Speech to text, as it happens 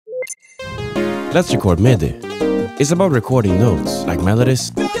Let's record MIDI. It's about recording notes like melodies,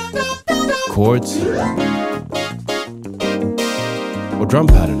 chords, or drum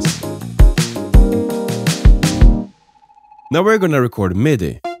patterns. Now we're gonna record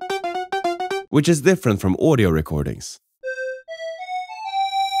MIDI, which is different from audio recordings.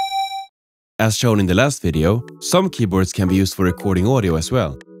 As shown in the last video, some keyboards can be used for recording audio as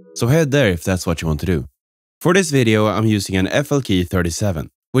well, so head there if that's what you want to do. For this video, I'm using an FL-Key 37,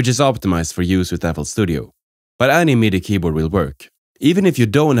 which is optimized for use with FL Studio. But any MIDI keyboard will work. Even if you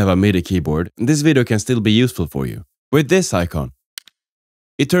don't have a MIDI keyboard, this video can still be useful for you. With this icon,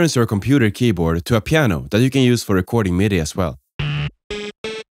 it turns your computer keyboard to a piano that you can use for recording MIDI as well.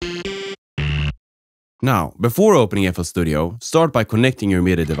 Now, before opening FL Studio, start by connecting your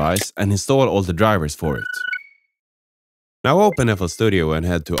MIDI device and install all the drivers for it. Now open FL Studio and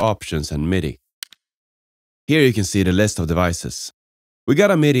head to Options and MIDI. Here you can see the list of devices. We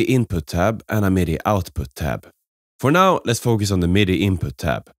got a MIDI Input tab and a MIDI Output tab. For now, let's focus on the MIDI Input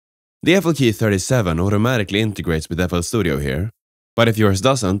tab. The FL-Key 37 automatically integrates with FL Studio here, but if yours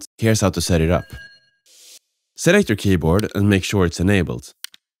doesn't, here's how to set it up. Select your keyboard and make sure it's enabled.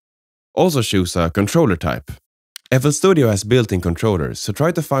 Also choose a controller type. FL Studio has built-in controllers, so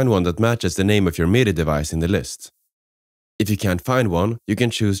try to find one that matches the name of your MIDI device in the list. If you can't find one, you can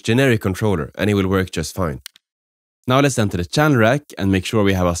choose generic controller and it will work just fine. Now let's enter the channel rack and make sure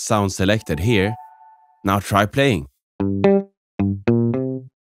we have a sound selected here. Now try playing.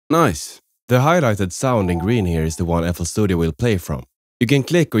 Nice! The highlighted sound in green here is the one FL Studio will play from. You can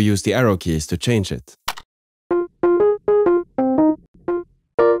click or use the arrow keys to change it.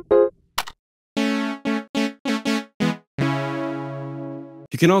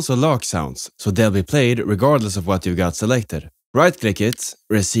 You can also lock sounds, so they'll be played regardless of what you've got selected. Right-click it,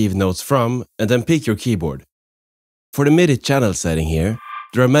 receive notes from, and then pick your keyboard. For the MIDI channel setting here,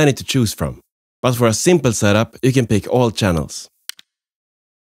 there are many to choose from, but for a simple setup, you can pick all channels.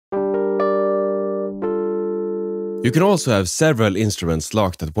 You can also have several instruments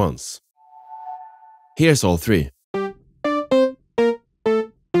locked at once. Here's all three.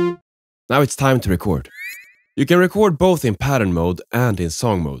 Now it's time to record. You can record both in pattern mode and in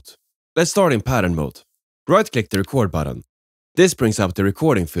song mode. Let's start in pattern mode. Right-click the record button. This brings up the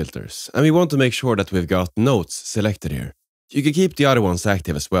recording filters, and we want to make sure that we've got notes selected here. You can keep the other ones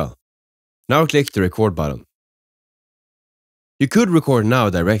active as well. Now click the record button. You could record now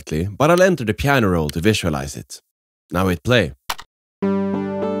directly, but I'll enter the piano roll to visualize it. Now hit play. And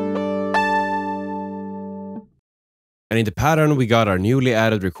in the pattern we got our newly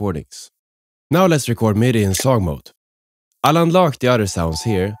added recordings. Now let's record MIDI in song mode. I'll unlock the other sounds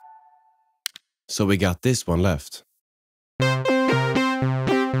here, so we got this one left.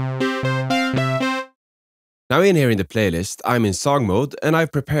 Now in here in the playlist, I'm in song mode and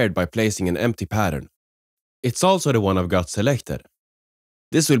I've prepared by placing an empty pattern. It's also the one I've got selected.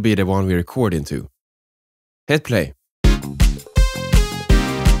 This will be the one we record into. Hit play.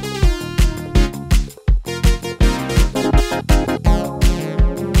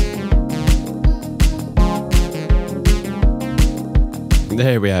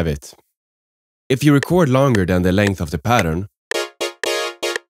 There we have it. If you record longer than the length of the pattern,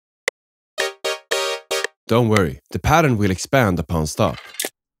 don't worry, the pattern will expand upon stop.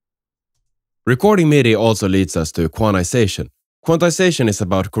 Recording MIDI also leads us to quantization. Quantization is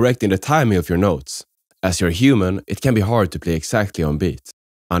about correcting the timing of your notes. As you're human, it can be hard to play exactly on beat.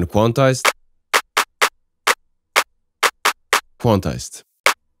 Unquantized, quantized.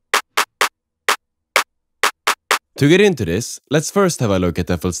 To get into this, let's first have a look at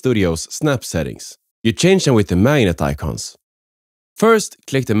FL Studio's snap settings. You change them with the magnet icons. First,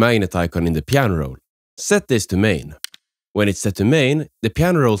 click the magnet icon in the piano roll. Set this to main. When it's set to main, the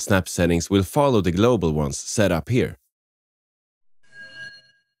piano roll snap settings will follow the global ones set up here.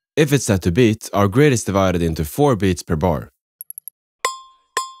 If it's set to beat, our grid is divided into 4 beats per bar.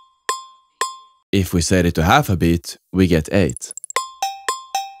 If we set it to half a beat, we get 8.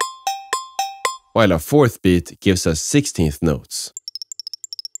 While our 4th beat gives us 16th notes.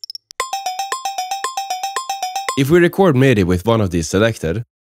 If we record MIDI with one of these selected,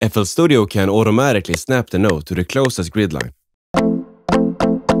 FL Studio can automatically snap the note to the closest grid line.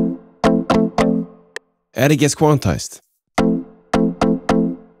 And it gets quantized.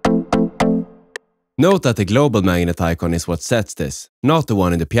 Note that the global magnet icon is what sets this, not the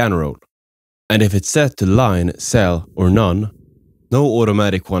one in the piano roll. And if it's set to line, cell, or none, no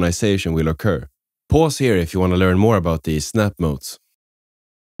automatic quantization will occur. Pause here if you want to learn more about these snap modes.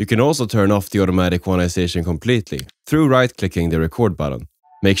 You can also turn off the automatic quantization completely through right-clicking the record button.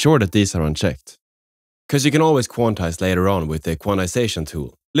 Make sure that these are unchecked. Because you can always quantize later on with the quantization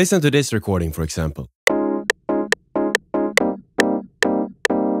tool. Listen to this recording, for example.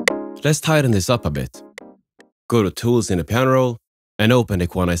 Let's tighten this up a bit. Go to Tools in the piano roll and open the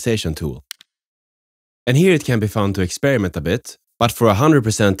Quantization tool. And here it can be fun to experiment a bit, but for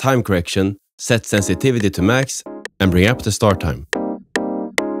 100% time correction, set sensitivity to max and bring up the start time.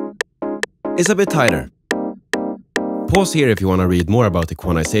 It's a bit tighter. Pause here if you want to read more about the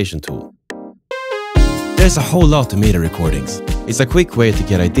Quantization tool. There's a whole lot to MIDI recordings. It's a quick way to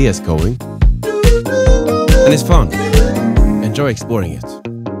get ideas going, and it's fun. Enjoy exploring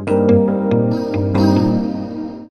it.